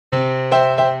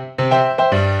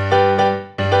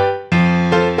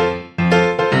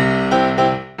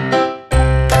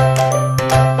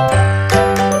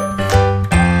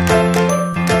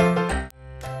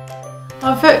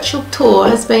Our virtual tour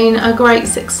has been a great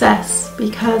success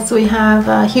because we have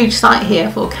a huge site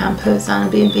here for campers and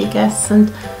B&B guests, and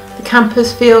the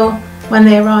campers feel when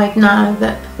they arrive now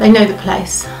that they know the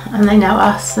place and they know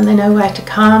us and they know where to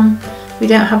come. We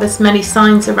don't have as many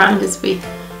signs around as we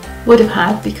would have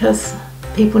had because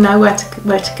people know where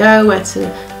to go, where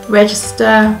to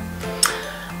register,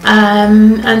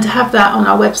 and to have that on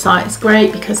our website is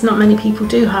great because not many people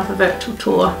do have a virtual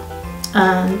tour.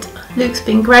 And Luke's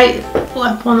been great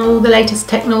up on all the latest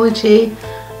technology,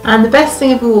 and the best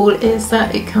thing of all is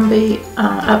that it can be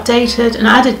updated and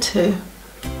added to,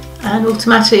 and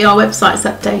automatically our website's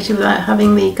updated without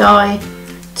having the guy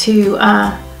to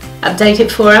update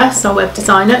it for us, our web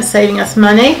designer, saving us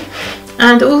money.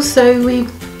 And also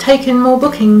we've taken more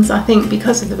bookings, I think,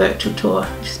 because of the virtual tour,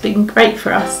 which has been great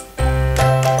for us.